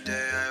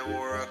 Yesterday I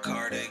wore a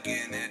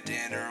cardigan at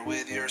dinner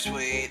with your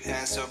sweet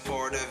and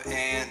supportive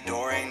aunt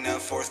during the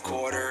fourth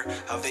quarter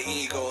of the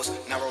Eagles,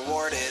 not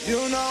rewarded.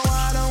 You know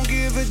I don't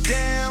give a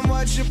damn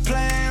what your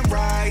plan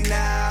right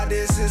now.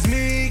 This is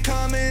me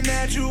coming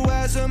at you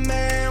as a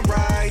man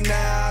right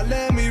now.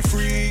 Let me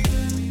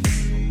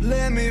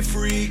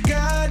free,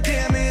 God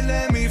damn it,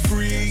 let me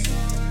free.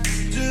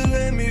 Just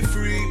let me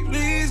free,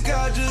 please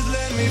God, just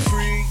let me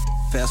free.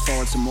 Fast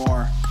forward some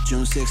more,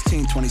 June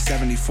 16,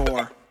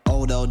 2074.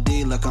 Old OD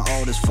looking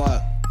old as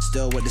fuck.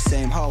 Still with the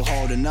same hoe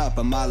holding up,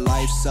 but my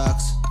life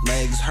sucks.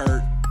 Legs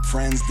hurt,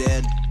 friends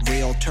dead,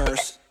 real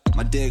terse.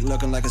 My dick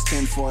looking like it's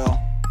tinfoil.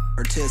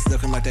 Her tits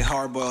looking like they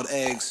hard-boiled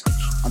eggs.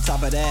 On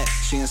top of that,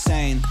 she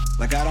insane.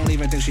 Like I don't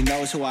even think she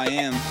knows who I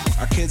am.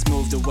 Our kids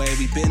moved away,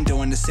 we've been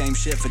doing the same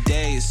shit for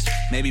days,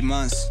 maybe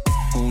months.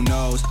 Who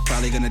knows,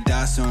 probably gonna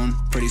die soon.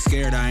 Pretty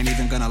scared, I ain't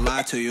even gonna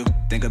lie to you.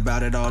 Think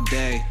about it all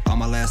day, on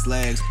my last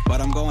legs.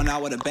 But I'm going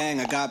out with a bang,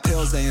 I got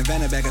pills they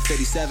invented back at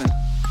 57.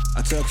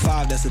 I took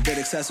 5, that's a bit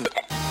excessive.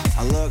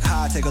 I look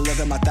high, take a look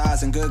at my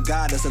thighs, and good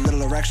God, that's a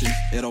little erection.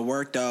 It'll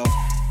work though.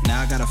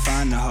 Now I gotta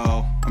find the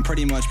hoe. I'm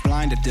pretty much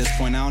blind at this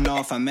point, I don't know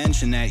if I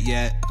mentioned that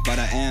yet, but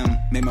I am.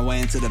 Made my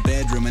way into the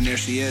bedroom and there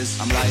she is.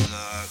 I'm like,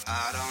 look,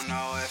 I don't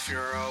know if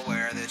you're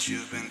aware that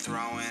you've been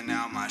throwing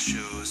out my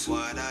shoes.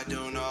 What I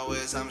do know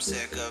is I'm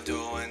sick of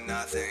doing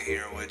nothing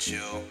here with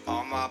you.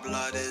 All my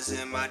blood is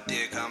in my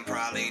dick, I'm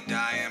probably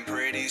dying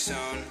pretty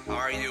soon.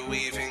 Are you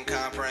even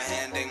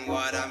comprehending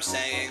what I'm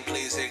saying?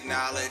 Please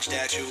acknowledge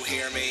that you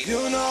hear me.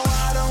 You know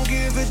I don't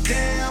give a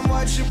damn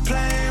what you're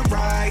playing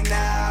right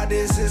now.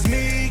 This is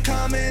me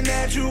coming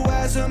at you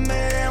as a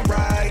man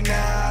right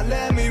now.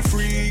 Let me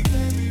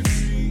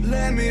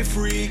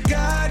free,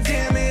 God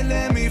damn it,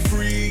 let me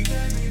free.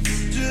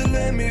 Just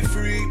let me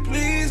free,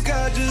 please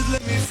God, just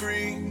let me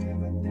free.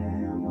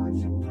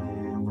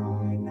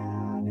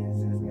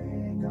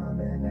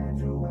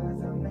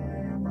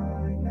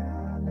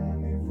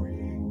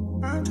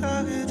 I'm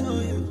talking to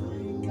you.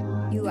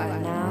 You are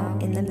now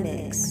in the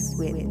mix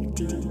with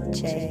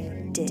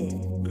DJ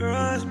Did. Girl,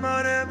 I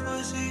smell that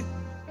pussy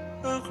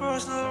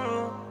across the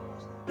room.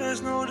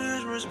 There's no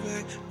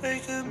disrespect, they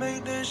could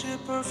make that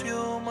shit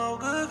perfume. Oh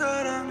good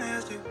God, I'm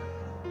nasty.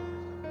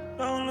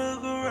 Don't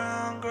look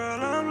around, girl,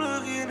 I'm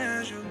looking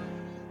at you.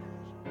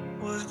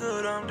 What's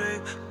good, I'm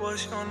Dave,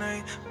 what's your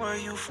name, where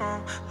you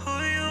from, who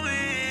you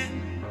with?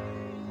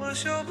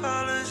 What's your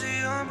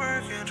policy on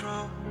birth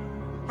control?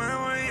 When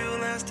were you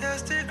last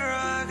tested, girl,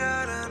 I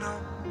gotta know.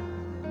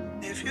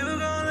 If you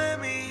gon' let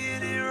me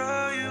hit it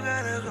raw, you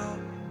gotta go.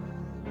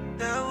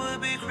 That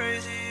would be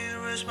crazy,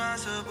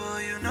 irresponsible.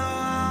 You know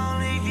I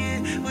only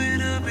get with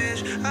a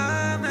bitch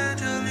I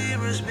mentally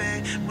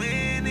respect. We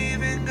ain't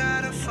even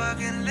gotta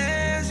fucking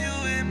let you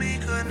and me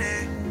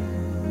connect.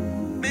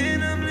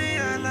 Minimally,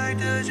 I like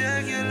to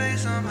ejaculate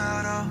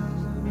somehow though.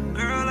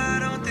 Girl, I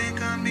don't think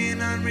I'm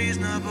being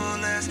unreasonable.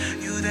 Less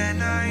you that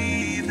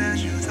naive that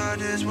you thought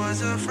this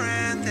was a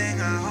friend thing.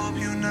 I hope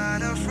you're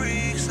not a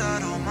freak.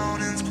 Subtle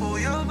moanings pull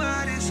your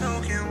body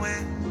soaking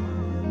wet.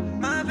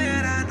 My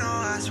bad, I know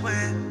I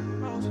sweat.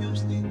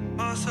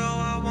 Also,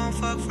 I won't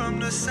fuck from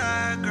the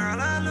side. Girl,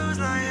 I lose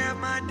like half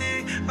my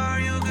dick. Are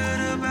you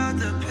good about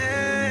the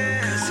pay?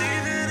 Cause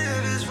even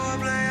if it's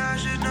foreplay, I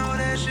should know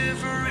that shit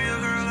for real.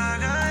 Girl, I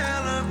got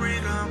hella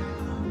freedom.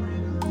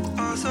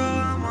 Also,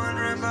 I'm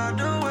wondering about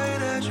the way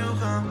that you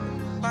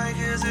come. Like,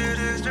 is it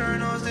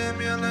external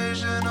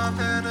stimulation or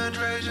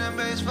penetration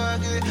based?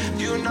 Fuck it.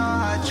 You know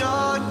I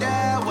joke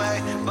that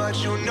way, but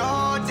you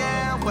know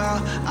damn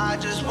well I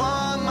just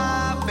want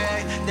my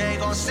bag. They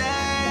gon' say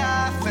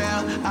I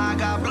fell, I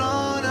got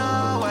blown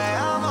away.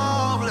 I'm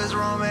hopeless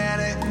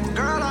romantic.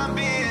 Girl, I'm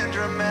being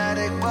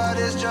dramatic, but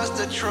it's just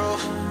the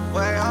truth.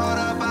 Wait, hold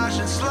up, I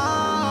should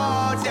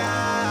slow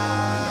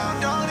down.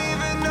 Don't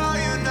even know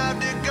you enough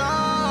to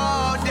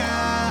go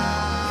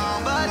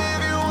down. But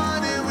if you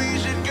want it, we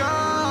should go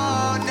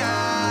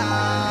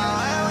now.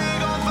 And we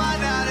gon'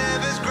 find out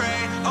if it's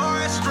great or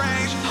it's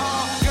strange.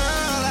 Oh,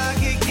 girl, I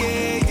can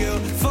get you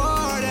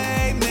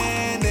 48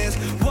 minutes.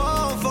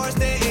 Won't force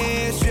the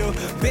issue.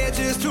 Bitch,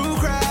 it's too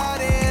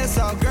crowded.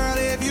 So, girl,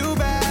 if you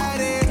bad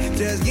it,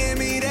 just give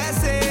me that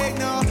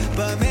signal.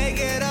 But make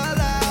it a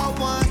loud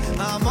one.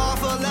 I'm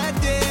awful at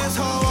this.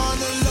 Hold on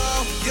the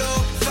low.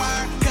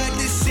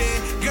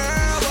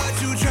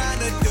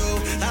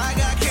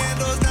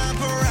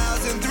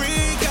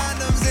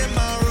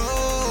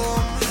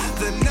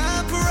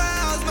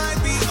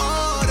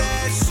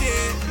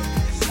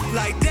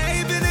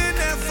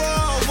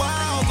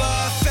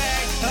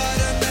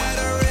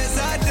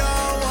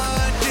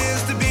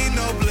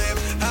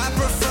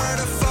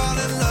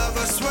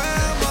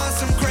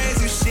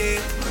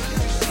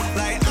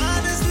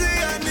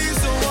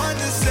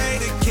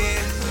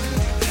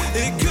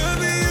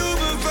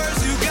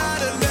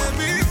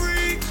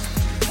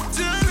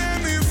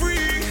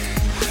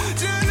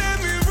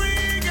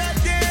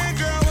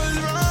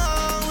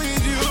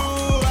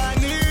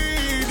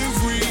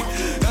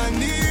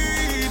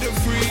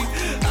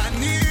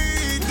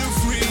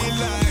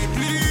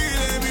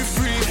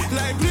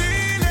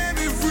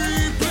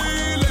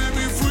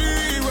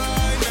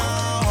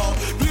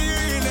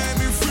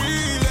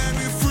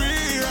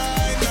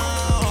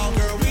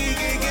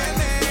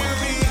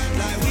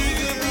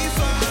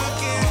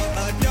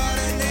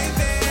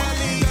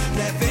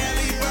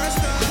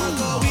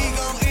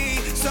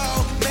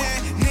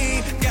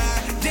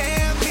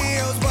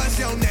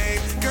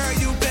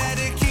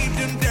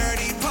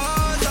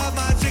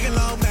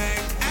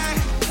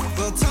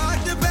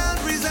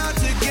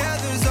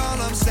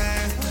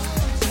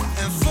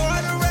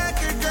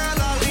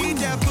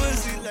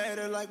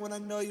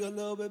 when I know you a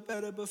little bit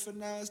better, but for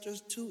now it's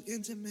just too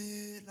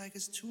intimate. Like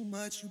it's too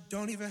much. You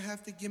don't even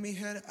have to give me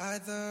head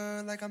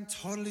either. Like I'm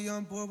totally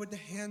on board with the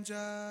hand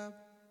job.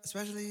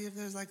 Especially if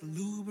there's like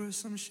lube or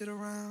some shit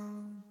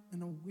around.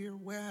 In a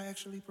weird way, I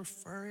actually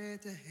prefer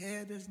it to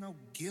head. There's no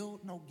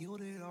guilt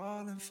at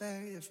all. In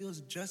fact, it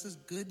feels just as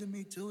good to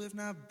me too, if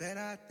not better.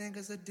 I think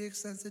it's a dick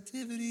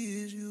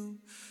sensitivity issue.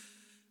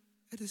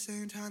 At the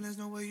same time, there's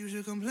no way you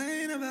should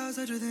complain about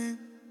such a thing.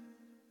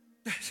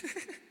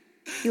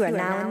 You are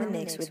now in the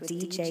mix with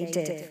DJ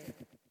Div.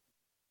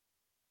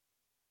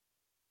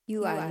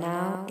 You are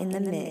now in the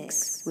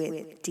mix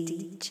with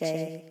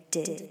DJ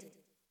Div.